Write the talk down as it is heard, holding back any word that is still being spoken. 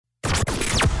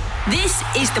This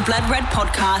is the Blood Red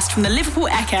podcast from the Liverpool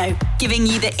Echo, giving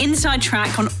you the inside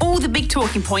track on all the big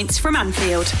talking points from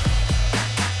Anfield.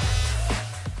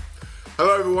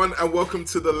 Hello everyone and welcome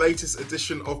to the latest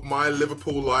edition of My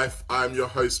Liverpool Life. I'm your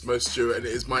host Mo Stewart and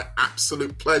it is my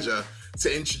absolute pleasure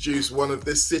to introduce one of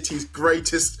this city's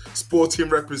greatest sporting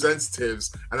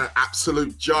representatives and an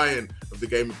absolute giant of the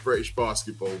game of British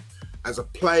basketball. As a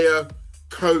player,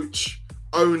 coach,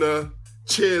 owner,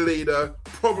 cheerleader,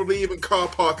 probably even car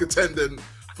park attendant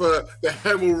for the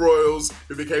Hemel Royals,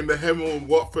 who became the Hemel and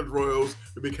Watford Royals,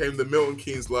 who became the Milton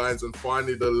Keynes Lions, and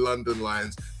finally the London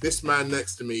Lions. This man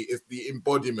next to me is the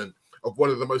embodiment of one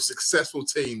of the most successful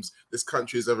teams this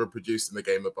country has ever produced in the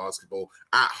game of basketball,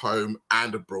 at home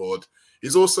and abroad.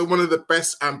 He's also one of the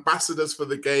best ambassadors for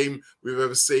the game we've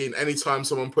ever seen. Anytime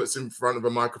someone puts him in front of a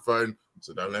microphone,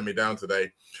 so don't let me down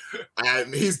today.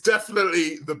 And he's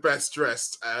definitely the best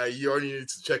dressed. You only need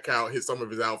to check out some of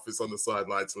his outfits on the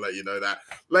sideline to let you know that.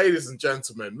 Ladies and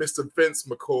gentlemen, Mr. Vince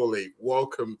McCauley,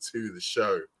 welcome to the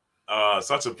show.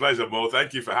 Such a pleasure, Mo.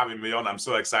 Thank you for having me on. I'm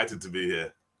so excited to be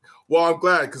here. Well, I'm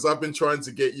glad because I've been trying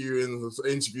to get you in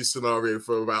the interview scenario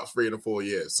for about 3 or 4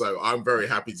 years. So I'm very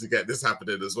happy to get this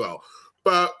happening as well.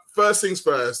 But first things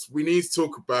first, we need to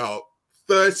talk about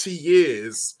 30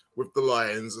 years with the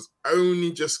Lions has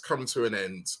only just come to an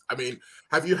end. I mean,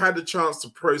 have you had a chance to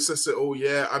process it all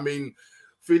yet? I mean,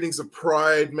 feelings of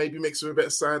pride, maybe mixed with a bit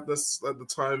of sadness at the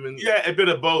time. And yeah, a bit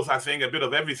of both, I think, a bit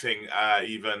of everything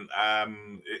even.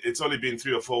 It's only been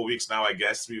 3 or 4 weeks now, I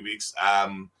guess, 3 weeks.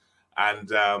 I've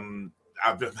been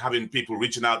having people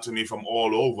reaching out to me from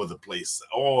all over the place.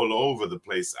 I'm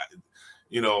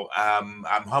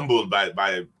humbled by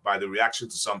the reaction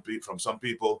to from some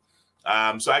people.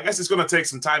 So I guess it's going to take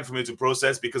some time for me to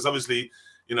process because obviously,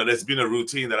 there's been a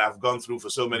routine that I've gone through for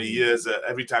so many years.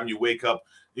 Every time you wake up,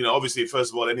 obviously,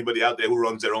 first of all, anybody out there who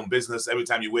runs their own business, every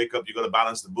time you wake up, you got to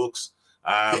balance the books.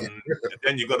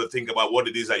 Then you got to think about what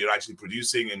it is that you're actually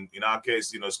producing. And in our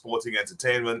case, sporting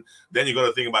entertainment. Then you got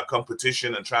to think about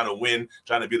competition and trying to win,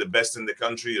 trying to be the best in the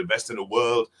country, the best in the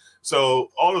world. So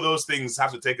all of those things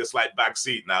have to take a slight back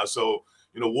seat now. So,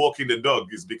 walking the dog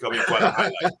is becoming quite a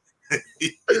highlight.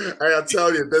 I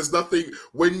tell you, there's nothing,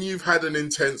 when you've had an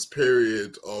intense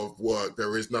period of work,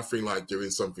 there is nothing like doing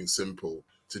something simple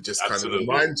to just kind of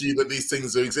remind you that these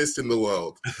things exist in the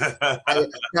world.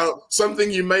 Now,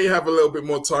 something you may have a little bit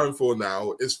more time for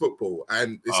now is football.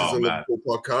 And this is a Liverpool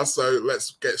podcast, so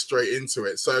let's get straight into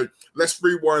it. So let's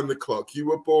rewind the clock. You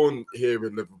were born here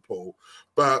in Liverpool,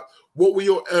 but what were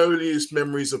your earliest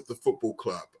memories of the football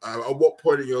club? At what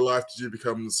point in your life did you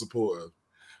become a supporter?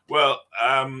 Well,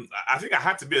 I think I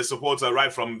had to be a supporter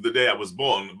right from the day I was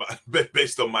born,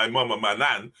 based on my mum and my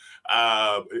nan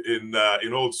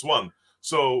in Old Swan.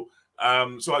 So I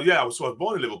was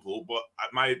born in Liverpool, but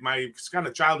my kind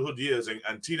of childhood years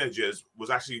and teenage years was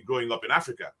actually growing up in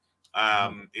Africa,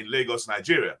 in Lagos,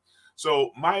 Nigeria.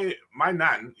 So my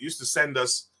nan used to send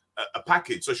us a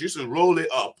package. So she used to roll it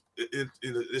up in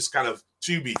this kind of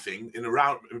tubey thing in a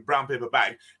round brown paper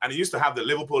bag, and it used to have the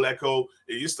Liverpool Echo.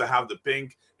 It used to have the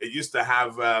Pink. It used to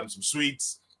have some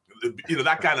sweets,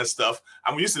 that kind of stuff.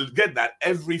 And we used to get that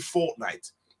every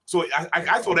fortnight. So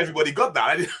I thought everybody got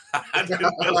that. I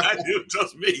didn't realize it was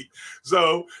just me.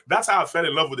 So that's how I fell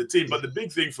in love with the team. But the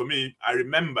big thing for me, I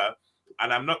remember,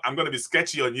 and I'm going to be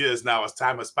sketchy on years now as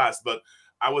time has passed, but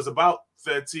I was about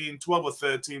 12 or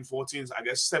 13, 14, I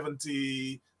guess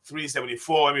 73,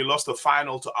 74, and we lost the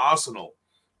final to Arsenal.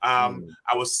 I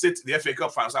was the FA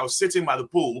Cup finals. I was sitting by the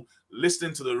pool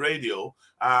listening to the radio,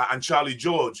 and Charlie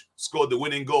George scored the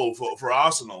winning goal for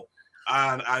Arsenal.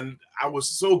 And I was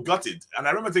so gutted. And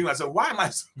I remember thinking, I said, why am I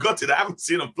so gutted? I haven't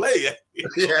seen him play yet.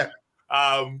 Yeah.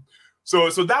 So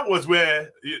that was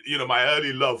where, my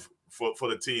early love for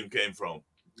the team came from.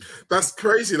 That's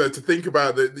crazy, though, to think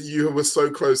about that you were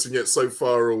so close and yet so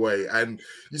far away. And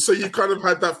so you kind of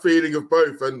had that feeling of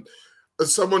both. And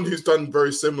as someone who's done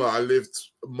very similar, I lived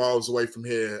miles away from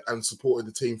here and supported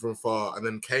the team from afar and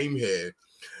then came here.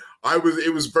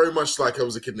 It was very much like I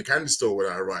was a kid in the candy store when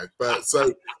I arrived. But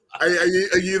so are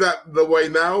you that the way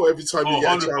now? Every time you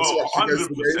get a chance to actually go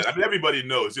to the game? I mean, everybody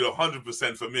knows,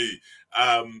 100% for me.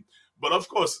 But of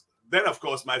course,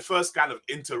 my first kind of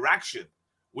interaction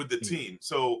with the team.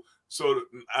 So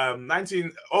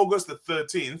August the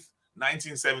 13th,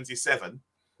 1977,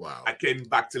 wow. I came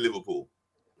back to Liverpool,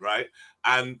 right?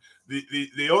 And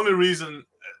the only reason,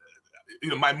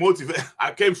 my motive,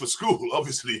 I came for school,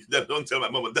 obviously. Don't tell my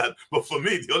mom and dad. But for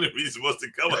me, the only reason was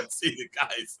to come and see the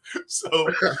guys. So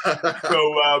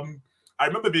I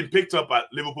remember being picked up at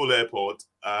Liverpool Airport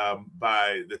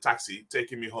by the taxi,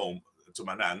 taking me home to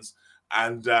my nan's.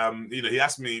 And he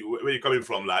asked me, "Where are you coming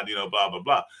from, lad?" Blah blah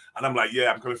blah. And I'm like,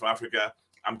 "Yeah, I'm coming from Africa.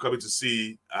 I'm coming to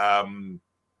see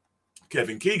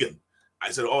Kevin Keegan." I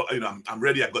said, "Oh, I'm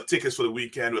ready. I've got tickets for the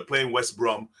weekend. We're playing West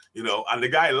Brom, And the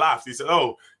guy laughed. He said,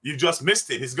 "Oh, you just missed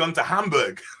him. He's gone to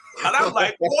Hamburg." And I'm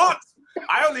like, "What?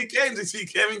 I only came to see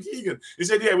Kevin Keegan." He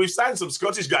said, "Yeah, we've signed some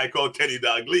Scottish guy called Kenny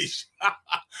Dalglish."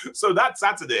 So that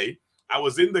Saturday, I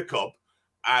was in the cup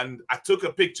and I took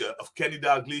a picture of Kenny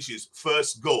Dalglish's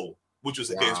first goal, which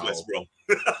was against West Brom.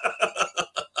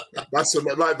 That's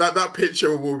like that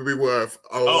picture will be worth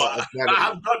a lot of money.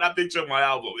 I've got that picture on my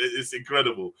album. It's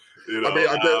incredible.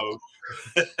 I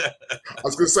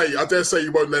was going to say, I dare say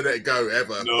you won't let it go ever,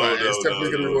 but it's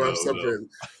definitely going to be worth something.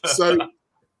 So,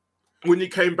 when you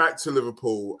came back to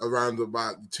Liverpool around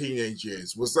about the teenage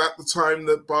years, was that the time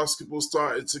that basketball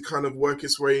started to kind of work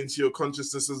its way into your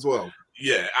consciousness as well?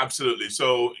 Yeah, absolutely.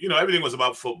 So, everything was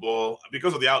about football.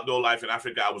 Because of the outdoor life in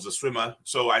Africa, I was a swimmer.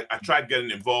 So I tried getting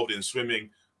involved in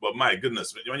swimming. But my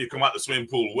goodness, when you come out the swimming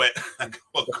pool wet and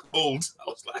cold, I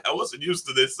was like, I wasn't used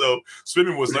to this. So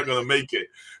swimming was not going to make it.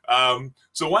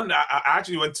 So one day I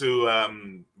actually went to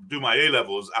do my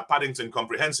A-levels at Paddington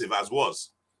Comprehensive as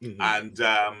was. Mm-hmm. And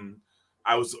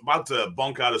I was about to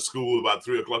bunk out of school about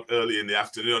 3 o'clock early in the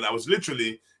afternoon. I was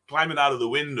literally climbing out of the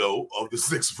window of the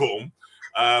sixth form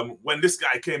when this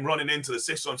guy came running into the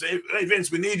sixth form saying, "Hey,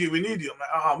 Vince, we need you. I'm like,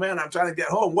 "Oh, man, I'm trying to get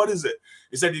home. What is it?"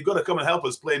 He said, "You've got to come and help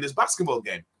us play this basketball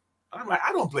game." And I'm like,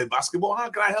 "I don't play basketball. How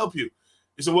can I help you?"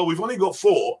 He said, "Well, we've only got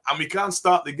 4 and we can't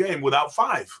start the game without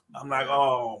 5. I'm like,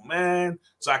 "Oh, man."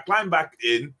 So I climbed back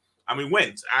in and we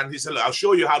went. And he said, "Look, I'll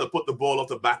show you how to put the ball off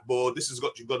the backboard. This is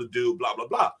what you've got to do, blah, blah,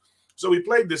 blah." So we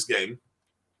played this game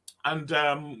and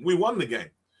we won the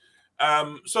game.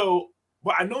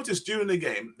 But I noticed during the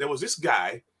game, there was this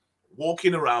guy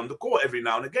walking around the court every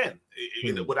now and again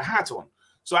with a hat on.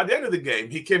 So at the end of the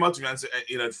game, he came up to me and said,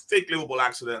 fake Liverpool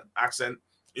accent,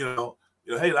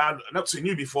 "Hey, lad, I've not seen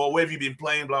you before. Where have you been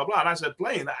playing? Blah, blah." And I said,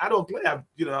 "Playing? I don't play.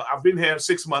 I've been here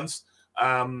 6 months.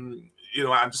 I'm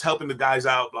just helping the guys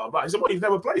out, blah, blah." He said, "Well, you've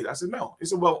never played?" I said, "No." He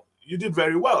said, "Well, you did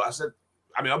very well." I said,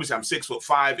 "Obviously I'm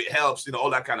 6'5". It helps,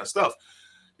 all that kind of stuff."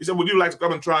 He said, "Would you like to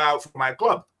come and try out for my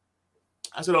club?"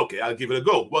 I said, "Okay, I'll give it a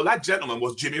go." Well, that gentleman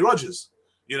was Jimmy Rogers,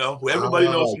 who everybody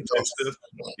knows from Texas,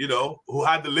 who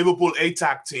had the Liverpool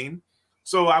ATAC team.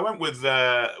 So I went with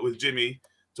Jimmy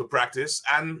to practice,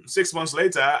 and 6 months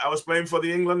later, I was playing for the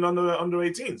England under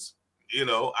 18s.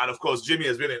 And of course, Jimmy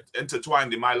has been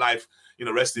intertwined in my life.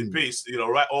 Rest in peace.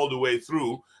 Right all the way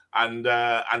through. And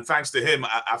thanks to him,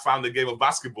 I found the game of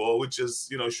basketball, which has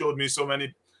showed me so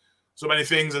many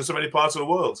things in so many parts of the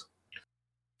world.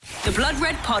 The Blood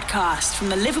Red Podcast from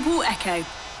the Liverpool Echo.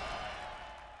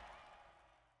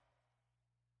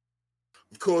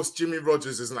 Of course, Jimmy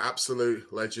Rogers is an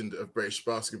absolute legend of British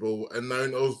basketball and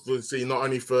known obviously not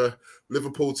only for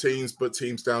Liverpool teams, but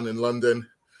teams down in London.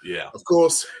 Yeah. Of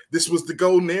course, this was the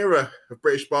golden era of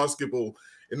British basketball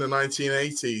in the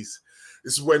 1980s.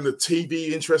 This is when the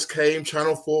TV interest came,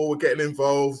 Channel 4 were getting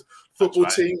involved. Football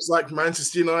teams like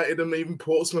Manchester United and even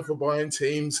Portsmouth were buying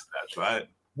teams. That's right.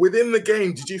 Within the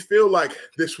game, did you feel like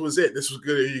this was it? This was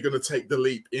good. You're going to take the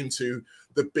leap into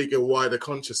the bigger, wider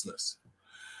consciousness?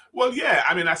 Well, yeah.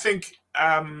 I think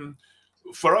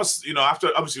for us,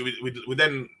 after obviously we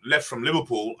then left from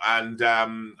Liverpool and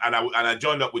I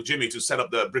joined up with Jimmy to set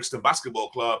up the Brixton Basketball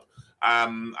Club.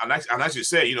 And as you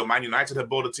say, Man United had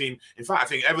bought a team. In fact, I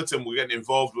think Everton were getting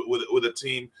involved with a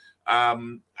team.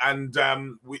 Alton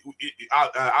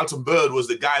Bird was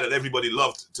the guy that everybody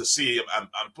loved to see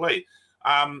and play.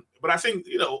 But I think,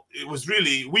 it was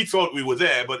really, we thought we were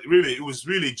there, but really, it was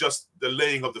really just the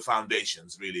laying of the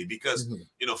foundations, really, because,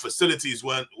 facilities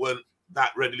weren't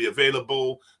that readily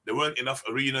available. There weren't enough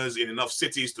arenas in enough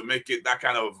cities to make it that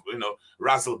kind of,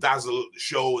 razzle-dazzle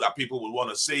show that people would want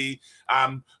to see.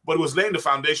 But it was laying the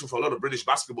foundation for a lot of British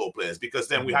basketball players, because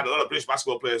then we had a lot of British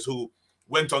basketball players who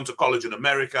went on to college in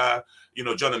America,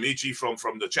 John Amici from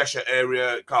the Cheshire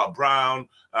area, Carl Brown,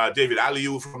 David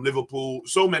Aliu from Liverpool,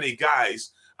 so many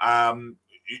guys,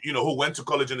 who went to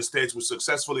college in the States, were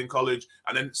successful in college,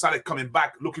 and then started coming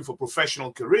back looking for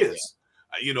professional careers,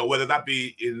 whether that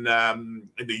be in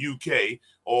the UK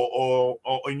or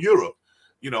in Europe,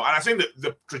 and I think that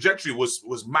the trajectory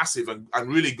was massive and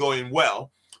really going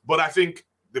well. But I think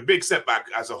the big setback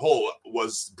as a whole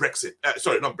was Brexit.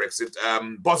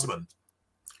 Bosman.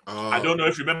 I don't know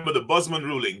if you remember the Bosman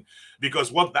ruling,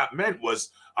 because what that meant was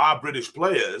our British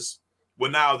players were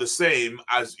now the same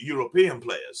as European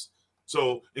players.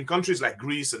 So in countries like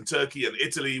Greece and Turkey and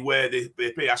Italy, where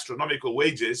they pay astronomical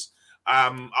wages,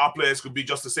 our players could be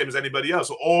just the same as anybody else.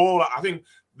 So I think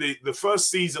the first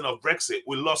season of Brexit,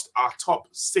 we lost our top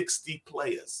 60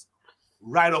 players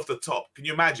right off the top. Can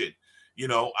you imagine?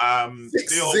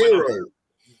 6-0.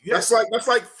 Yes. That's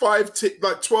like 12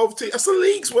 teams. That's a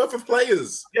league's worth of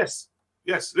players. Yes,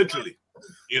 literally.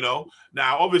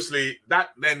 Now obviously that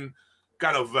then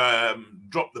kind of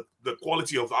dropped the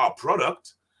quality of our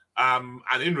product. And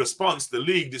in response, the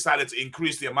league decided to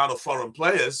increase the amount of foreign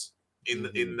players in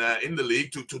the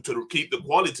league to keep the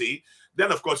quality.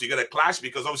 Then, of course, you get a clash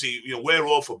because obviously, we're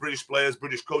all for British players,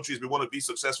 British coaches. We want to be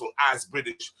successful as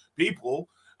British people.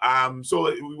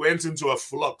 So we went into a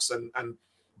flux and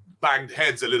banged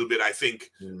heads a little bit, I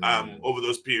think, over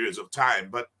those periods of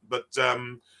time. But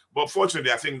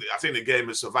fortunately, I think the game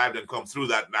has survived and come through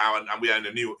that now, and we are in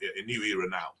a new era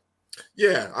now.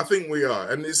 Yeah, I think we are.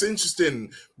 And it's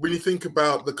interesting when you think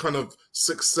about the kind of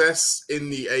success in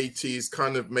the 80s,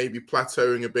 kind of maybe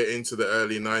plateauing a bit into the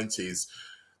early 90s.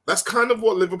 That's kind of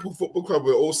what Liverpool Football Club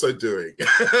were also doing. We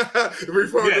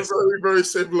found a very, very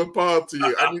similar path to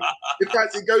you. And in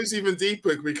fact, it goes even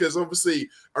deeper because obviously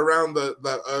around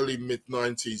that early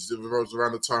mid-90s, it was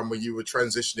around the time where you were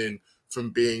transitioning from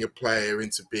being a player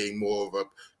into being more of a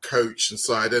coach and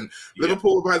side. And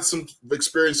Liverpool have had some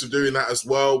experience of doing that as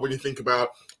well. When you think about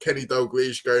Kenny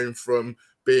Dalglish going from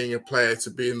being a player to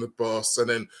being the boss, and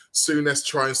then Souness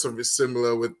trying something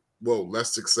similar with,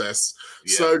 less success.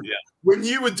 When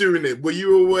you were doing it, were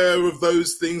you aware of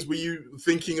those things? Were you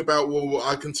thinking about,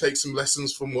 I can take some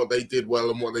lessons from what they did well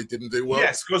and what they didn't do well?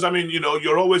 Yes, because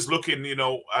you're always looking,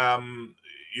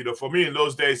 for me in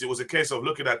those days, it was a case of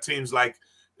looking at teams like,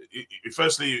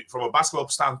 firstly, from a basketball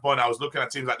standpoint, I was looking at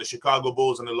teams like the Chicago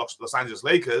Bulls and the Los Angeles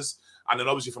Lakers. And then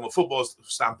obviously from a football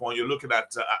standpoint, you're looking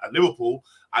at Liverpool,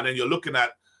 and then you're looking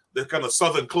at the kind of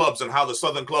southern clubs and how the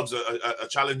southern clubs are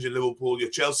challenging Liverpool. Your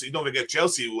Chelsea, you don't forget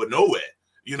Chelsea were nowhere,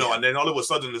 and then all of a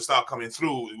sudden they start coming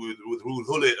through with Ruud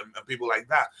Gullit and people like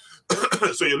that.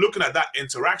 So you're looking at that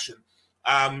interaction.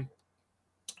 And,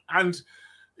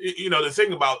 the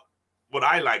thing about what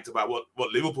I liked about what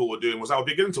Liverpool were doing was I was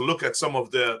beginning to look at some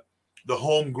of the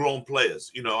homegrown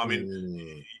players.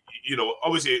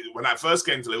 Obviously when I first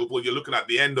came to Liverpool, you're looking at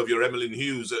the end of your Emlyn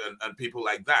Hughes and people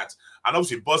like that. And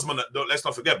obviously Bosman, let's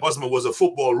not forget, Bosman was a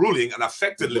football ruling and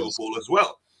affected Liverpool as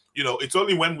well. It's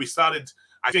only when we started,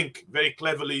 I think, very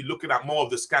cleverly looking at more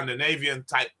of the Scandinavian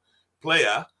type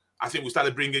player, I think we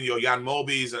started bringing your Jan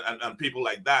Molbys and people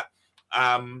like that.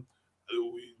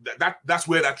 That's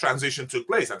where that transition took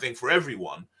place, I think, for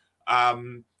everyone.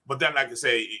 But then, like I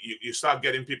say, you start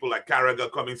getting people like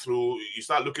Carragher coming through. You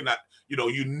start looking at,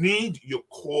 you need your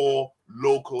core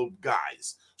local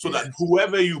guys so that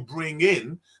whoever you bring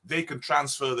in, they can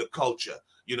transfer the culture.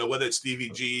 Whether it's Stevie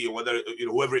G or whether,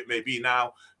 whoever it may be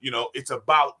now, it's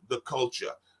about the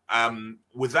culture.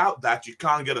 Without that, you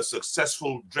can't get a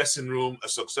successful dressing room, a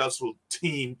successful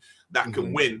team that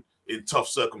can win in tough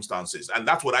circumstances. And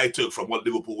that's what I took from what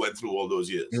Liverpool went through all those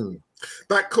years.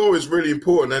 That core is really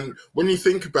important. And when you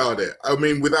think about it, I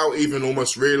mean, without even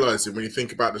almost realizing, when you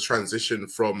think about the transition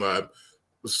from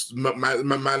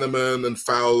Manaman and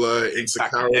Fowler into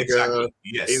Carragher,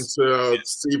 into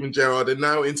Steven Gerrard, and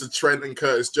now into Trent and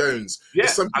Curtis Jones.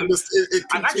 Yes, and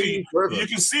actually, forever. You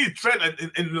can see Trent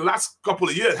in the last couple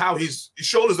of years how his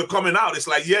shoulders are coming out. It's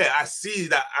like, I see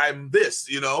that I'm this,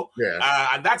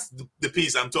 and that's the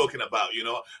piece I'm talking about,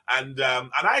 And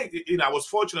I was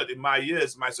fortunate in my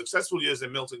successful years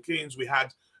in Milton Keynes. We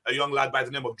had a young lad by the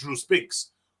name of Drew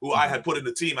Spinks, who I had put in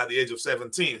the team at the age of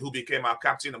 17, who became our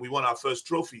captain, and we won our first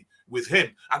trophy with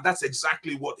him. And that's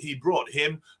exactly what he brought.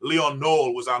 Him, Leon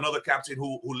Noel was another captain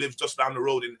who lives just down the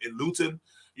road in Luton,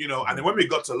 And then when we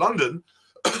got to London,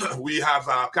 we have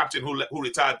our captain who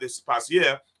retired this past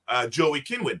year, Joey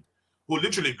Kinwin, who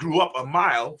literally grew up a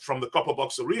mile from the Copper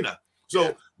Box Arena.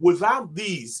 So without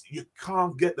these, you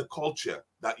can't get the culture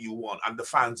that you want and the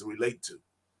fans relate to.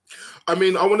 I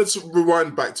mean, I wanted to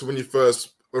rewind back to when you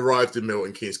first arrived in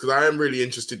Milton Keynes, because I am really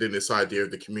interested in this idea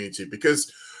of the community, because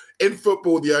in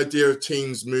football, the idea of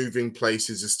teams moving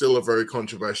places is still a very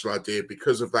controversial idea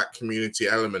because of that community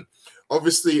element.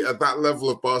 Obviously, at that level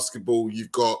of basketball,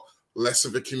 you've got less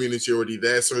of a community already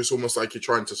there, so it's almost like you're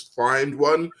trying to find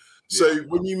one. So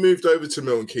when you moved over to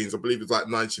Milton Keynes, I believe it's like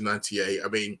 1998, I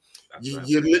mean,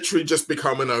 you literally just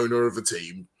become an owner of a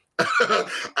team.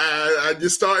 And you're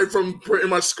starting from pretty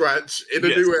much scratch in a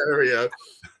new area.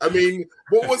 I mean,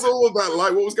 what was all of that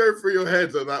like? What was going through your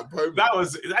head at that moment?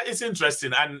 It's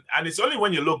interesting, and it's only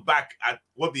when you look back at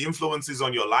what the influences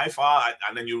on your life are,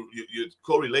 and then you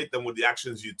correlate them with the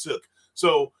actions you took.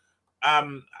 So,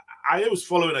 I was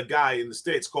following a guy in the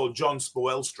States called John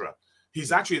Spoelstra.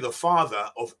 He's actually the father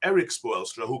of Eric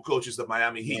Spoelstra, who coaches the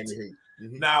Miami Heat.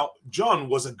 Now, John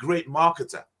was a great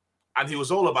marketer, and he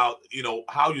was all about,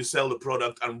 how you sell the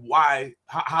product and why,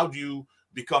 how do you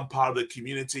become part of the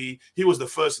community. He was the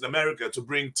first in America to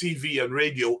bring TV and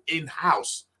radio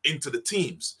in-house into the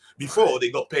teams. Before, they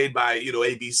got paid by,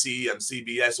 ABC and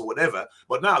CBS or whatever,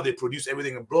 but now they produce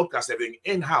everything and broadcast everything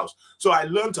in-house. So I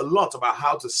learned a lot about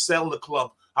how to sell the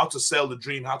club, how to sell the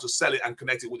dream, how to sell it and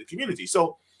connect it with the community.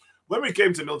 So when we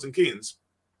came to Milton Keynes,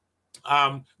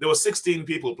 there were 16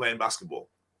 people playing basketball,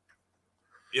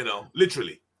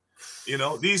 literally.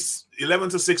 These 11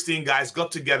 to 16 guys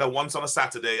got together once on a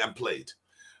Saturday and played.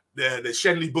 The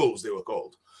Shenley Bulls, they were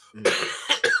called.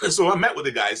 So I met with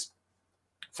the guys,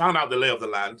 found out the lay of the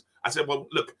land. I said, well,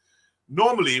 look,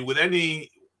 normally with any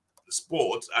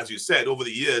sport, as you said, over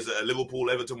the years,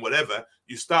 Liverpool, Everton, whatever,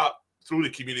 you start through the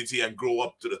community and grow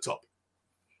up to the top.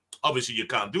 Obviously, you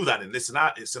can't do that in this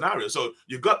scenario. So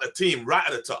you got a team right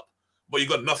at the top, but you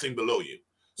got nothing below you.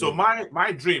 So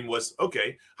my dream was,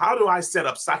 okay, how do I set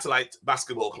up satellite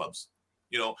basketball clubs?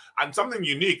 And something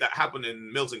unique that happened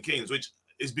in Milton Keynes, which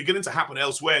is beginning to happen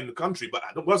elsewhere in the country, but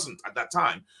it wasn't at that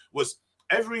time, was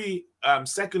every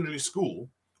secondary school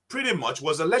pretty much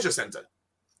was a leisure center.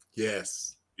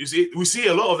 Yes. You see, we see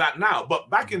a lot of that now, but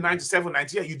back in 97,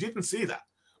 98, you didn't see that.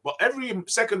 But every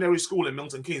secondary school in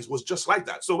Milton Keynes was just like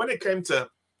that. So when it came to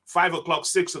 5 o'clock,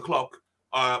 6 o'clock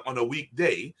on a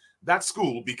weekday, that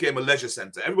school became a leisure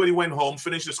center. Everybody went home,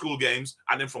 finished the school games,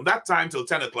 and then from that time till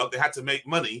 10 o'clock, they had to make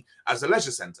money as a leisure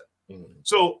center.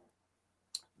 So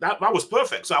that was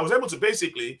perfect. So I was able to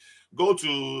basically go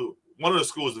to one of the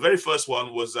schools. The very first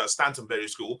one was Stantonbury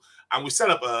School, and we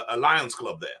set up a Lions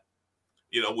Club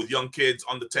there, with young kids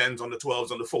on the 10s, on the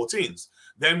 12s, on the 14s.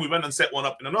 Then we went and set one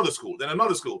up in another school, then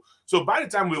another school. So by the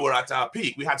time we were at our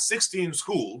peak, we had 16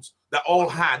 schools that all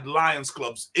had Lions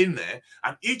Clubs in there,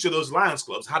 and each of those Lions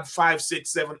Clubs had 5,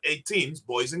 6, 7, 8 teams,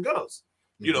 boys and girls,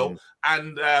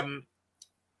 and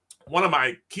one of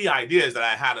my key ideas that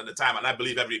I had at the time, and I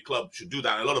believe every club should do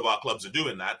that, and a lot of our clubs are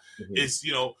doing that, is,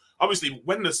 obviously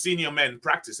when the senior men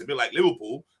practice, a bit like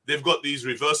Liverpool, they've got these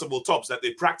reversible tops that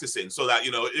they practice in so that,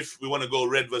 if we want to go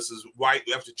red versus white,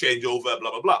 we have to change over, blah,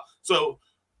 blah, blah. So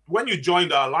when you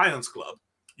joined our Lions Club,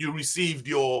 you received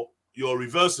your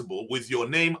reversible with your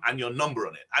name and your number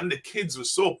on it. And the kids were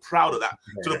so proud of that,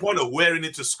 to the point of wearing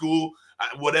it to school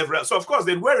and whatever else. So, of course,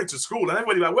 they'd wear it to school, and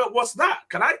everybody like, well, what's that?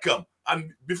 Can I come?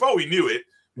 And before we knew it,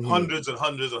 hundreds and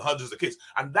hundreds and hundreds of kids.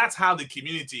 And that's how the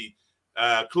community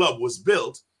club was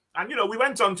built. And, we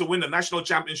went on to win the national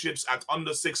championships at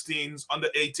under 16s, under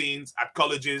 18s, at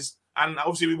colleges. And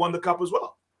obviously we won the cup as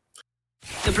well.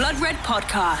 The Blood Red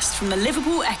Podcast from the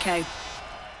Liverpool Echo.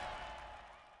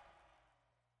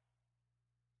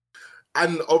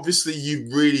 And obviously you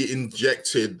really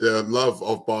injected the love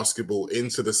of basketball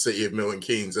into the city of Milton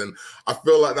Keynes. And I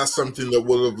feel like that's something that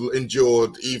will have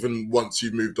endured even once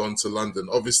you moved on to London.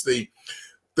 Obviously,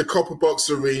 the Copper Box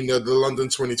Arena, the London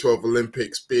 2012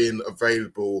 Olympics being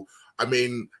available. I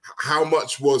mean, how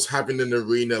much was having an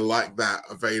arena like that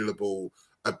available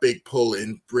a big pull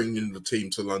in bringing the team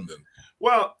to London?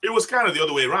 Well, it was kind of the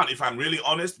other way around, if I'm really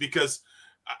honest, because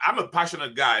I'm a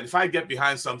passionate guy. And if I get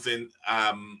behind something,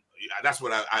 that's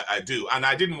what I do. And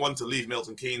I didn't want to leave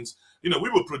Milton Keynes.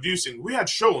 We had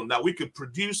shown that we could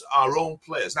produce our own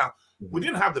players. Now, we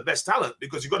didn't have the best talent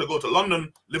because you got to go to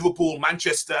London, Liverpool,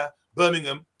 Manchester,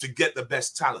 Birmingham to get the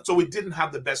best talent. So we didn't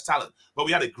have the best talent, but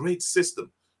we had a great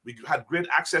system. We had great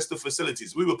access to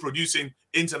facilities. We were producing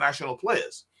international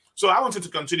players. So I wanted to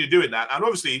continue doing that. And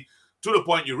obviously, to the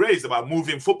point you raised about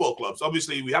moving football clubs,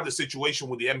 obviously we have the situation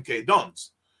with the MK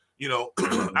Dons,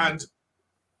 and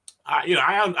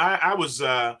I was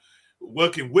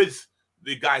working with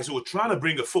the guys who were trying to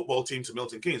bring a football team to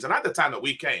Milton Keynes. And at the time that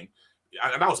we came,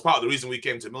 and that was part of the reason we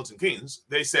came to Milton Keynes,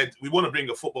 they said, we want to bring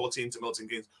a football team to Milton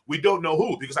Keynes. We don't know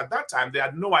who, because at that time, they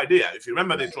had no idea. If you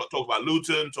remember, they talked about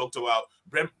Luton, talked about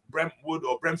Brentwood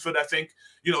or Brentford, I think.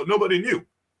 Nobody knew.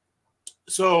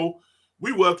 So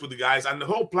we worked with the guys, and the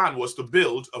whole plan was to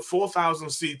build a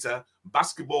 4,000-seater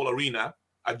basketball arena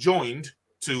adjoined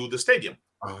to the stadium.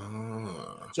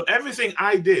 So everything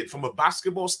I did from a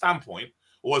basketball standpoint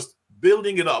was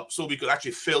building it up so we could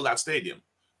actually fill that stadium,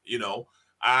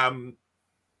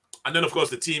 and then, of course,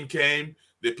 the team came.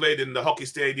 They played in the hockey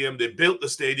stadium. They built the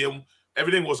stadium.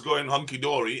 Everything was going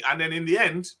hunky-dory. And then in the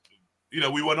end,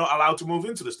 we were not allowed to move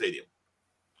into the stadium.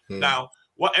 Now,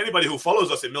 anybody who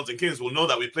follows us in Milton Keynes will know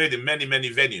that we played in many,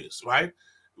 many venues, right?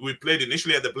 We played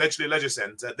initially at the Bletchley Leisure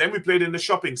Centre. Then we played in the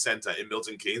shopping centre in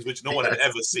Milton Keynes, which no one had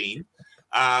ever seen.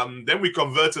 Then we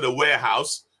converted a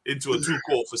warehouse into a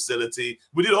 2-court facility.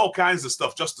 We did all kinds of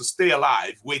stuff just to stay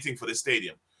alive, waiting for the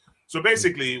stadium. So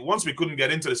basically, once we couldn't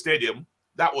get into the stadium,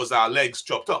 that was our legs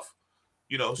chopped off.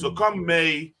 So come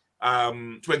May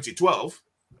 2012,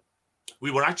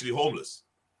 we were actually homeless.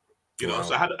 Wow.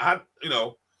 So I had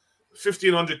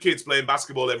 1,500 kids playing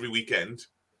basketball every weekend,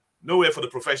 nowhere for the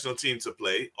professional team to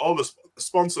play, all the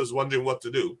sponsors wondering what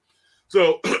to do.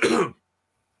 So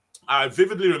I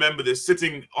vividly remember this,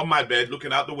 sitting on my bed,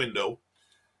 looking out the window,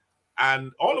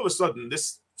 and all of a sudden,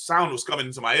 this sound was coming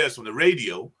into my ears from the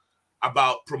radio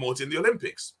about promoting the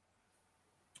Olympics.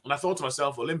 And I thought to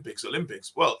myself, Olympics.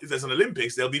 Well, if there's an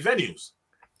Olympics, there'll be venues.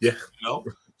 Yeah.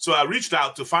 So I reached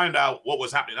out to find out what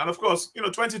was happening. And of course,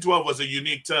 2012 was a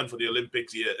unique turn for the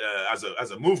Olympics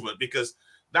as a movement, because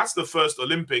that's the first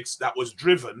Olympics that was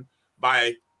driven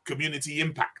by community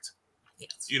impact.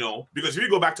 Yes. Because if you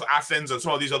go back to Athens and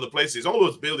some of these other places, all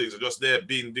those buildings are just there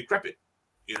being decrepit,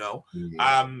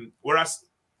 whereas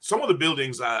some of the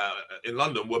buildings in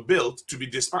London were built to be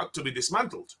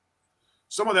dismantled.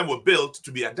 Some of them were built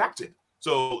to be adapted.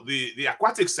 So the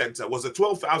aquatic center was a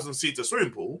 12,000-seater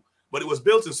swimming pool, but it was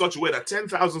built in such a way that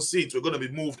 10,000 seats were going to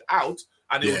be moved out,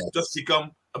 and it would just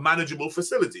become a manageable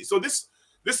facility. So this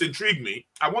intrigued me.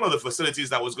 And one of the facilities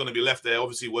that was going to be left there,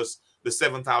 obviously, was the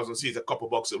 7,000-seater Copper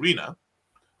Box Arena.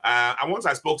 And once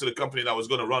I spoke to the company that was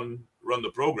going to run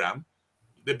the program,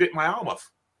 they bit my arm off.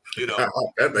 I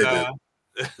bet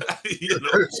they did.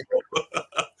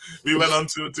 We went on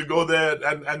to go there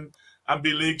and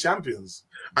be league champions.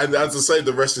 And as I say,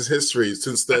 the rest is history.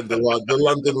 Since then, the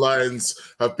London Lions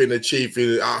have been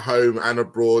achieving at home and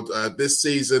abroad. This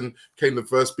season came the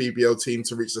first BBL team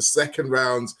to reach the second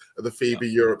round of the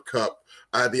FIBA Europe Cup.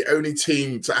 The only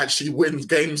team to actually win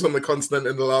games on the continent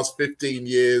in the last 15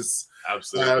 years.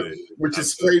 Absolutely. Which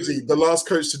is crazy. The last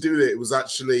coach to do it was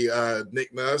actually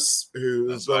Nick Nurse, who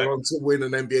was on to win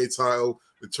an NBA title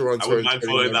with Toronto. I wouldn't mind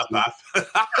following that path.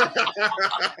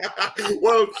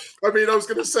 Well, I was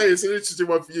going to say, it's an interesting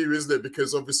one for you, isn't it?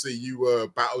 Because obviously you were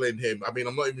battling him. I'm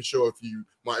not even sure if you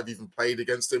might have even played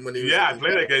against him when he was. Yeah, I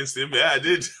played against him. Yeah, I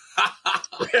did.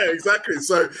 Yeah, exactly.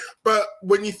 So, but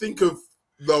when you think of,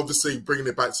 obviously, bringing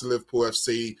it back to Liverpool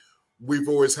FC, we've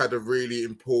always had a really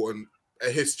important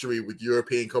history with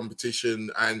European competition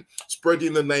and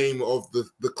spreading the name of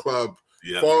the club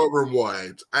far and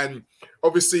wide. And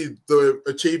obviously the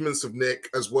achievements of Nick,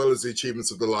 as well as the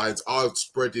achievements of the Lions, are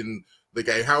spreading the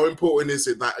game. How important is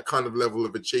it, that kind of level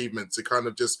of achievement, to kind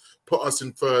of just put us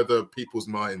in further people's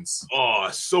minds? Oh,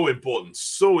 so important.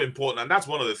 And that's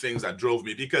one of the things that drove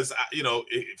me, because,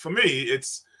 for me,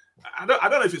 it's, I don't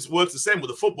know if it's works the same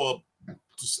with the football.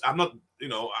 I'm not,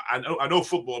 I know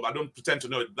football, but I don't pretend to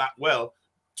know it that well,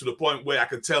 to the point where I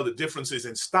can tell the differences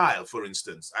in style, for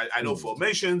instance. I know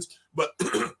formations, but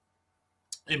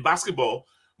in basketball,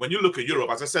 when you look at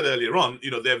Europe, as I said earlier on,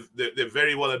 they're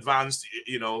very well advanced.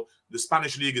 The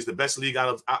Spanish league is the best league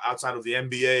outside of the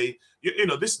NBA.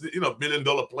 This $1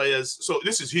 million players. So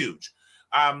this is huge.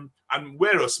 And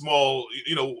we're a small,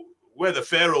 we're the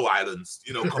Faroe Islands,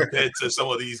 compared to some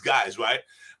of these guys, right?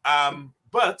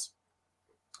 But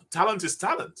talent is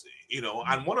talent,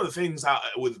 and one of the things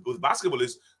with basketball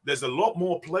is there's a lot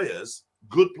more players,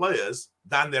 good players,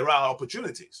 than there are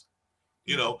opportunities.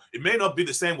 It may not be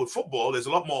the same with football. There's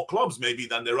a lot more clubs maybe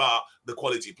than there are the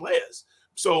quality players.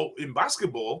 So in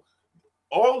basketball,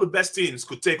 all the best teams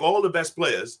could take all the best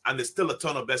players, and there's still a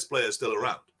ton of best players still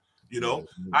around,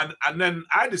 And then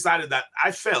I decided that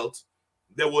I felt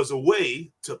there was a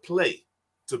way to play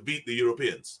to beat the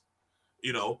Europeans.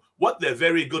 What they're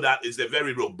very good at is they're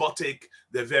very robotic,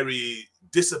 they're very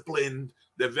disciplined,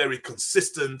 they're very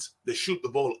consistent, they shoot the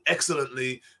ball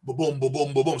excellently, boom, boom,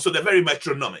 boom, boom, boom. So they're very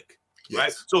metronomic,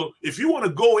 right? So if you want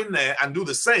to go in there and do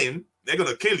the same, they're going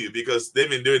to kill you, because they've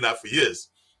been doing that for years.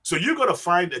 So you got to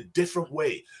find a different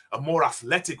way, a more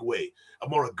athletic way, a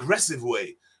more aggressive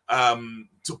way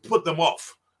to put them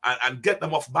off and get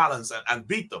them off balance and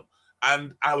beat them.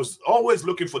 And I was always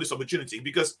looking for this opportunity,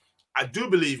 because I do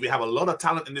believe we have a lot of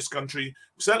talent in this country.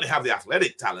 We certainly have the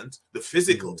athletic talent, the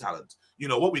physical talent.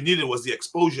 What we needed was the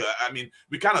exposure.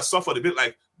 We kind of suffered a bit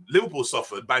like Liverpool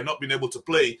suffered by not being able to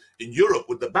play in Europe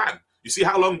with the ban. You see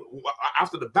how long,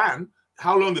 after the ban,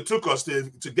 how long it took us to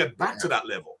get back to that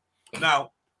level.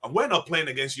 Now, and we're not playing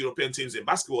against European teams in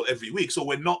basketball every week, so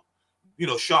we're not,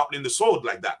 sharpening the sword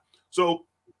like that. So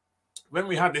when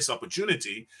we had this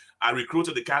opportunity, I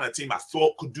recruited the kind of team I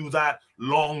thought could do that,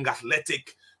 long,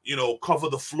 athletic, cover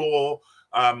the floor,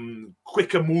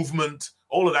 quicker movement,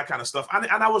 all of that kind of stuff. And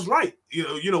I was right.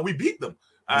 We beat them.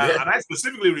 And I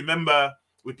specifically remember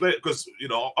we played, because,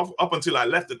 up until I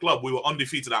left the club, we were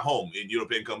undefeated at home in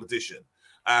European competition.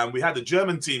 And we had the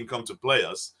German team come to play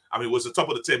us. It was the top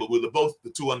of the table. We were both the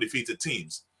two undefeated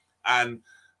teams. And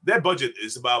their budget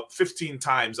is about 15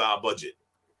 times our budget.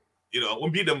 You know, we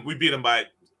beat them by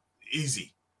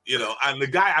easy. You know, and the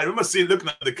guy, I remember looking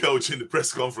at the coach in the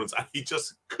press conference, and he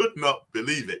just could not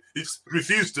believe it. He just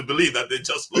refused to believe that they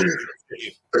just lost the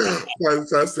game.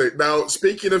 Fantastic. Now,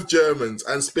 speaking of Germans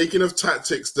and speaking of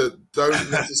tactics that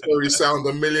don't necessarily sound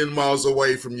a million miles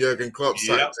away from Jurgen Klopp's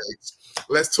tactics,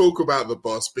 let's talk about the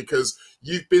boss, because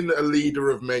you've been a leader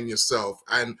of men yourself.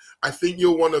 And I think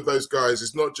you're one of those guys.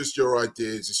 It's not just your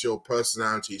ideas, it's your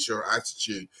personality, it's your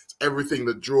attitude, it's everything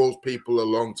that draws people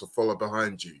along to follow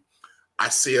behind you. I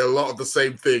see a lot of the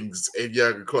same things in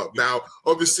Jurgen Klopp. Now,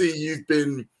 obviously, you've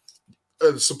been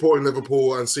supporting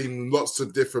Liverpool and seen lots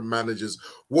of different managers.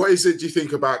 What is it, do you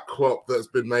think, about Klopp that's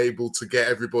been able to get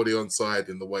everybody on side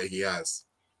in the way he has?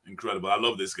 Incredible. I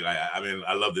love this guy. I mean,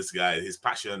 I love this guy. His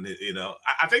passion, you know.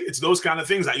 I think it's those kind of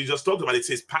things that you just talked about. It's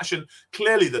his passion.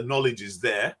 Clearly, the knowledge is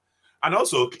there. And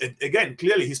also, again,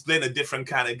 clearly, he's playing a different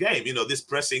kind of game. You know, this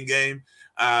pressing game.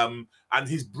 And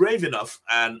he's brave enough,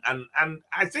 and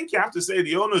I think you have to say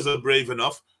the owners are brave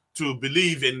enough to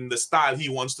believe in the style he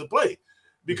wants to play,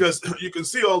 because you can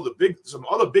see some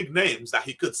other big names that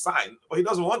he could sign, but he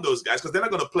doesn't want those guys because they're not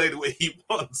going to play the way he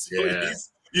wants. Yeah.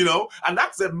 You know, and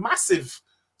that's a massive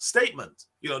statement.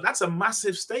 You know, that's a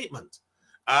massive statement.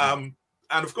 And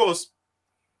of course,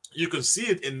 you can see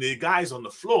it in the guys on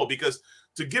the floor, because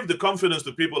to give the confidence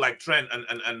to people like Trent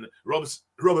and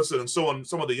Robertson and so on,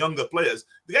 some of the younger players,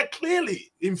 they get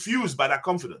clearly infused by that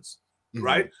confidence,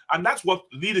 right? And that's what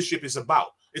leadership is about.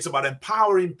 It's about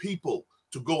empowering people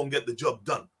to go and get the job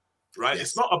done, right? Yes.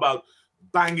 It's not about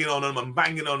banging on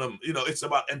them. You know, it's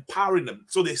about empowering them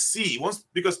so they see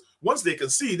because once they can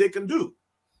see, they can do,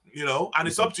 you know, and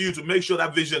it's up to you to make sure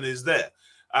that vision is there.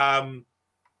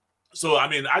 So, I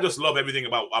mean, I just love everything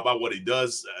about what he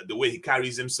does, the way he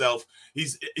carries himself.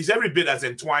 He's every bit as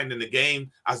entwined in the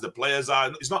game as the players are.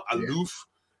 He's not aloof,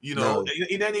 you know,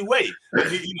 in any way.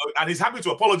 And he's happy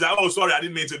to apologize. Oh, sorry, I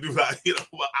didn't mean to do that. You know,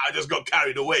 I just got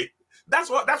carried away. That's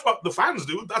what the fans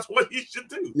do. That's what he should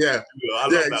do. Yeah, you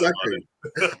know, exactly.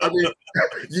 I mean,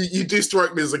 you do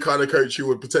strike me as the kind of coach who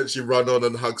would potentially run on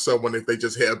and hug someone if they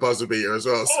just hit a buzzer beater as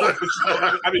well. So.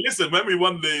 Sure. I mean, listen, when we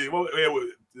won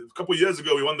a couple of years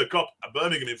ago, we won the cup at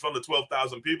Birmingham in front of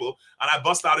 12,000 people, and I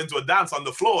bust out into a dance on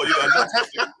the floor, you know,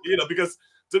 you know, because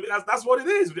that's what it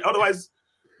is. Otherwise,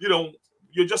 you know,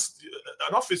 you're just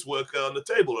an office worker on the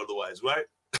table otherwise, right?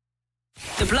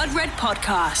 The Blood Red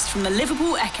Podcast from the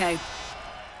Liverpool Echo.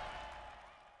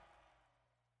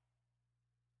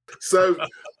 So,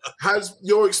 has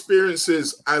your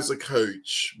experiences as a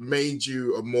coach made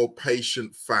you a more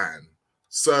patient fan?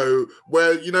 So,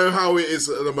 where you know how it is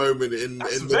at the moment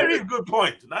That's a very good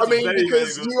point. That's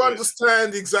because you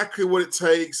understand exactly what it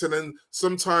takes, and then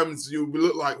sometimes you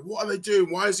look like, what are they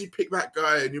doing? Why has he picked that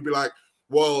guy? And you'll be like,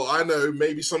 well, I know,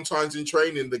 maybe sometimes in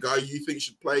training, the guy you think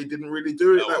should play didn't really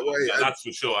do it that way. That's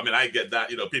for sure. I mean, I get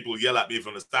that. You know, people yell at me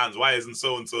from the stands, why isn't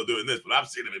so-and-so doing this? But I've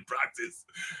seen him in practice.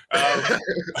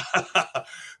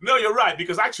 No, you're right.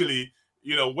 Because actually,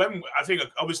 you know, when I think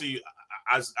obviously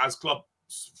as club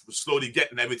slowly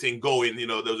getting everything going, you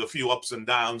know, there was a few ups and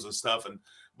downs and stuff. And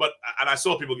I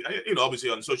saw people, you know, obviously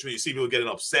on social media, you see people getting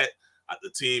upset at the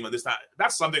team and this, that.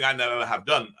 That's something I never have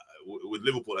done with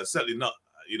Liverpool. And certainly not,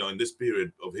 you know, in this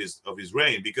period of his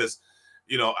reign, because,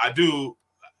 you know,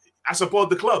 I support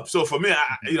the club. So for me,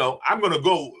 you know, I'm going to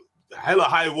go hella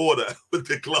high water with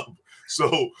the club.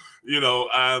 So, you know,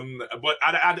 but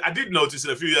I did notice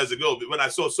it a few years ago when I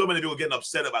saw so many people getting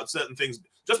upset about certain things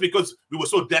just because we were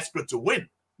so desperate to win.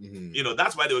 You know,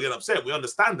 that's why they were getting upset. We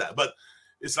understand that. But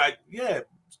it's like, yeah,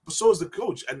 so is the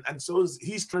coach. And so is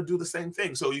he's trying to do the same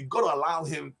thing. So you've got to allow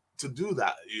him to do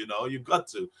that. You know, you've got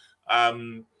to.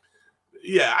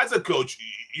 Yeah, as a coach,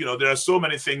 you know, there are so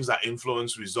many things that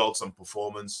influence results and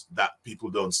performance that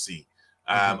people don't see.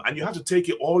 And you have to take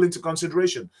it all into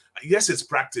consideration. Yes, it's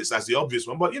practice as the obvious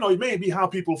one, but, you know, it may be how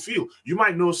people feel. You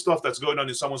might know stuff that's going on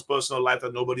in someone's personal life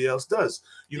that nobody else does.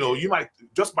 You know, you might,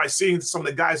 just by seeing some of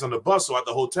the guys on the bus or at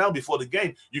the hotel before the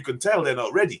game, you can tell they're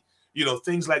not ready. You know,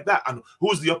 things like that. And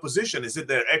who's the opposition? Is it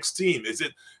their ex-team? Is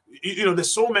it, you know,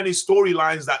 there's so many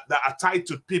storylines that are tied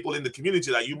to people in the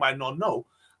community that you might not know.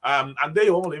 And they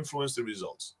all influence the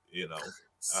results, you know.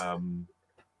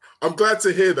 I'm glad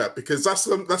to hear that, because that's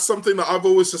something that I've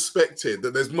always suspected,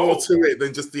 that there's more to it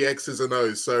than just the X's and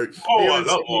O's. So, a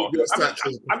lot more.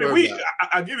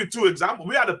 I'll give you two examples.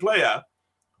 We had a player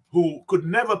who could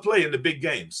never play in the big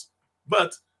games,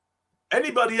 but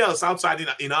anybody else outside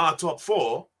in our top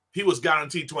four, he was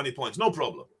guaranteed 20 points, no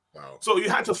problem. Wow. So you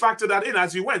had to factor that in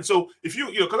as you went. So if you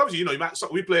know, because obviously, you know,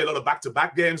 we play a lot of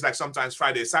back-to-back games, like sometimes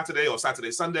Friday, Saturday, or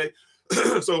Saturday, Sunday.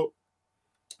 So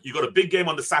you got a big game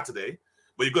on the Saturday,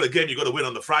 but you've got a game you got to win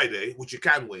on the Friday, which you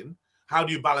can win. How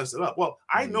do you balance it up? Well,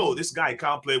 I know this guy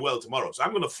can't play well tomorrow, so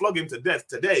I'm going to flog him to death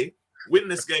today, win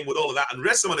this game with all of that, and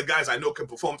rest some of the guys I know can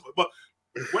perform. But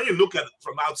when you look at it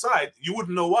from outside, you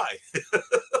wouldn't know why.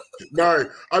 No,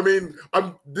 I mean,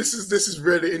 this is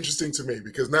really interesting to me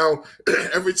because now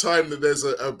every time that there's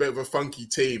a bit of a funky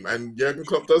team, and Jurgen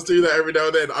Klopp does do that every now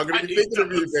and then, I'm going to be thinking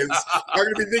of you, Vince. I'm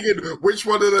going to be thinking which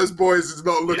one of those boys is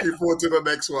not looking forward to the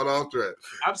next one after it.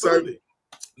 Absolutely.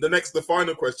 So the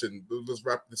final question, let's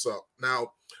wrap this up.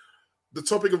 Now, the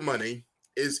topic of money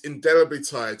is indelibly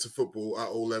tied to football at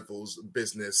all levels,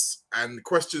 business, and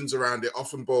questions around it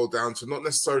often boil down to not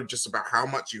necessarily just about how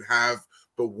much you have,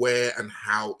 but where and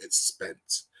how it's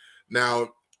spent. Now,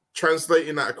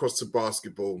 translating that across to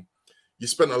basketball, you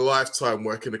spent a lifetime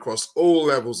working across all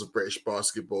levels of British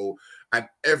basketball, and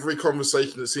every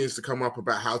conversation that seems to come up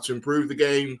about how to improve the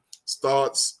game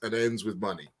starts and ends with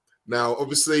money. Now,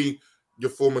 obviously, your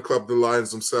former club, the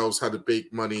Lions themselves, had a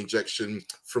big money injection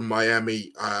from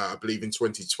Miami, I believe in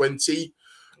 2020,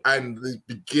 and they're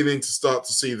beginning to start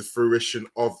to see the fruition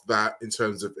of that in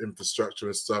terms of infrastructure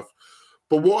and stuff.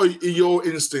 But what are your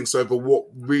instincts over what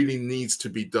really needs to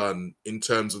be done in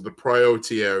terms of the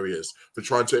priority areas for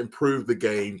trying to improve the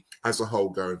game as a whole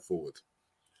going forward?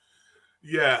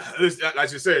 Yeah,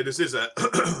 as you say, this is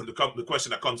the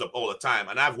question that comes up all the time.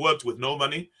 And I've worked with no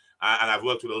money, and I've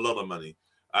worked with a lot of money.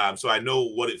 So I know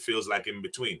what it feels like in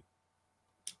between.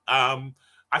 I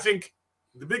think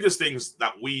the biggest things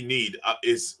that we need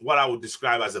is what I would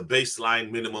describe as a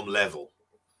baseline minimum level,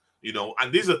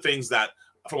 and these are things that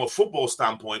from a football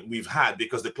standpoint we've had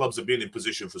because the clubs have been in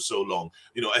position for so long,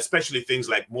 especially things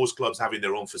like most clubs having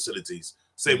their own facilities.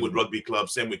 Same with rugby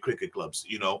clubs, same with cricket clubs.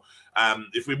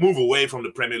 If we move away from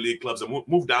the Premier League clubs and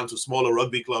move down to smaller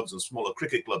rugby clubs and smaller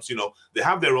cricket clubs, they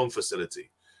have their own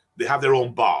facility. They have their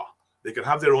own bar. They can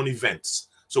have their own events.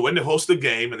 So when they host a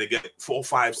game and they get 4,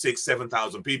 5, 6,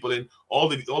 7,000 people in, all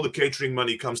the catering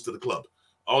money comes to the club.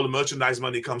 All the merchandise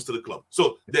money comes to the club.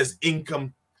 So there's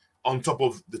income on top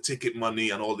of the ticket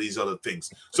money and all these other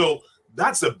things. So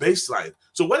that's a baseline.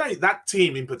 So when that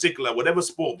team in particular, whatever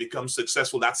sport becomes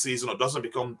successful that season or doesn't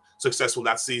become successful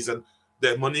that season,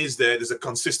 the money is there. There's a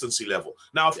consistency level.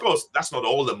 Now, of course, that's not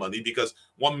all the money because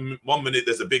one minute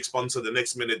there's a big sponsor, the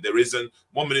next minute there isn't.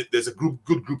 1 minute there's a good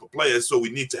group of players, so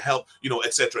we need to help,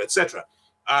 et cetera, et cetera.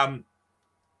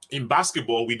 In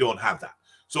basketball, we don't have that.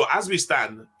 So as we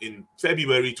stand in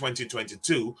February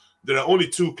 2022, there are only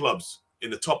 2 clubs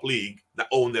in the top league that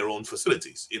own their own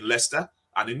facilities, in Leicester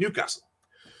and in Newcastle.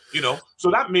 So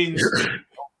that means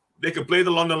they can play the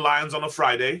London Lions on a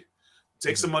Friday,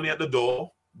 take some money at the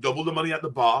door, double the money at the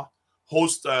bar,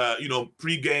 host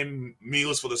pre-game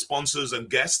meals for the sponsors and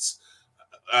guests.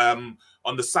 On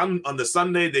the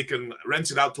Sunday they can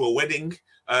rent it out to a wedding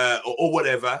or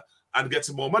whatever and get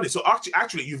some more money. So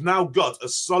actually you've now got a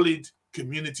solid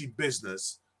community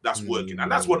business that's working,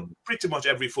 and that's what pretty much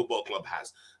every football club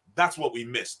has. That's what we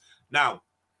missed. Now,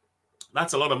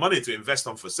 that's a lot of money to invest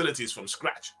on facilities from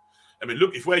scratch. I mean,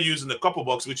 look, if we're using the Copper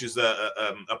Box, which is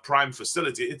a prime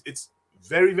facility, it's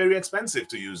very, very expensive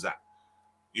to use that,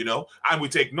 and we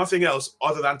take nothing else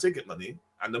other than ticket money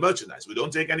and the merchandise. We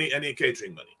don't take any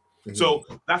catering money. Mm-hmm. So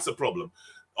that's a problem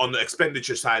on the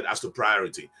expenditure side as to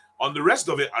priority. On the rest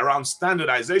of it, around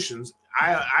standardizations,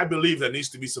 I believe there needs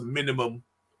to be some minimum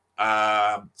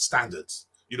standards,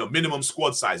 minimum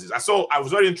squad sizes. I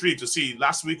was very intrigued to see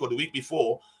last week or the week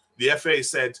before, the FA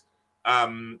said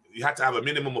you had to have a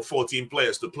minimum of 14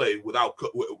 players to play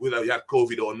whether you had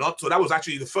COVID or not. So that was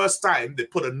actually the first time they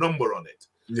put a number on it,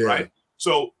 right?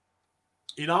 So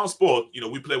in our sport,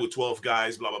 we play with 12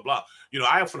 guys, blah, blah, blah.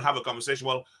 I often have a conversation,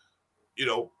 well,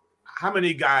 how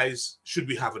many guys should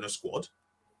we have in a squad?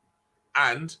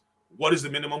 And what is the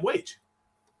minimum wage?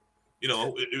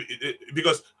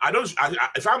 Because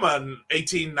if I'm an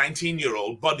 18,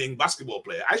 19-year-old budding basketball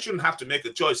player, I shouldn't have to make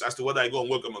a choice as to whether I go and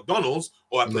work at McDonald's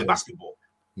or I play basketball.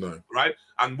 No. Right?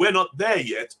 And we're not there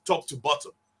yet, top to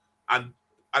bottom. And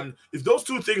if those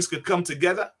two things could come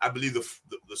together, I believe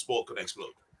the sport can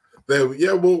explode.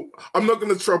 Well, I'm not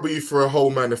going to trouble you for a whole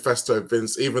manifesto,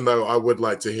 Vince, even though I would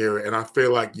like to hear it, and I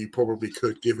feel like you probably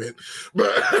could give it.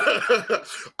 But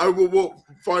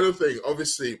final thing,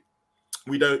 obviously,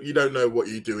 you don't know what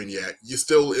you're doing yet. You're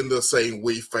still in the same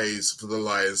wee phase for the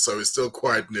Lions, so it's still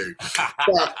quite new.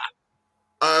 But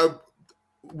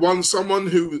someone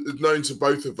who is known to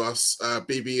both of us,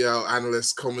 BBL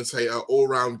analyst, commentator,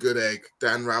 all-round good egg,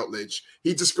 Dan Routledge,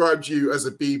 he described you as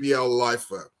a BBL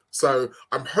lifer. So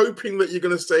I'm hoping that you're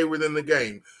going to stay within the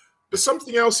game. But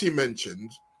something else he mentioned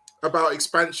about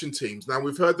expansion teams. Now,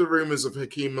 we've heard the rumors of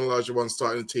Hakeem Olajuwon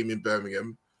starting a team in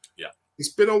Birmingham. Yeah. It's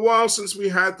been a while since we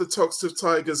had the Toxteth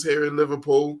Tigers here in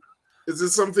Liverpool. Is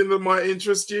this something that might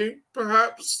interest you,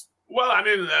 perhaps? Well, I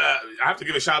mean, I have to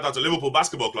give a shout out to Liverpool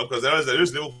Basketball Club, because there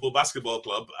is Liverpool Basketball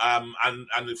Club, and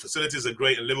the facilities are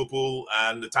great in Liverpool,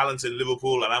 and the talent's in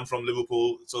Liverpool, and I'm from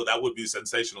Liverpool, so that would be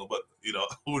sensational. But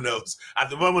who knows?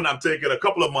 At the moment, I'm taking a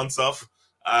couple of months off,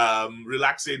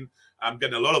 relaxing. I'm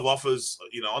getting a lot of offers,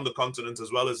 on the continent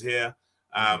as well as here.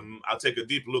 I'll take a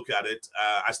deep look at it.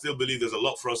 I still believe there's a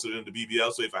lot for us to do in the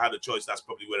BBL, so if I had a choice, that's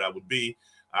probably where I would be.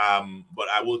 But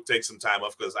I will take some time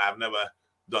off, because I've never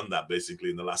done that basically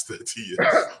in the last 30 years.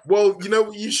 Well, you know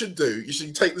what you should do? You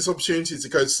should take this opportunity to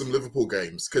go to some Liverpool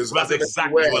games, because that's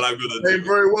exactly what I'm going to do. Doing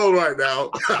very well right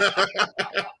now.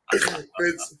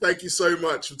 Thank you so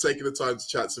much for taking the time to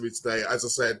chat to me today. As I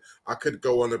said, I could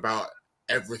go on about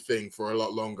everything for a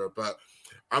lot longer, but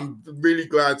I'm really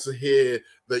glad to hear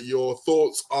that your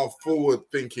thoughts are forward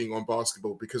thinking on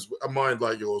basketball, because a mind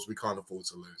like yours, we can't afford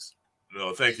to lose.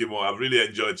 No, thank you, Mo. I've really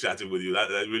enjoyed chatting with you.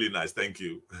 That's really nice. Thank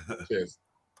you. Cheers.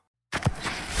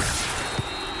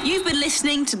 You've been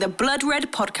listening to the Blood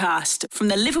Red podcast from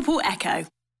the Liverpool Echo.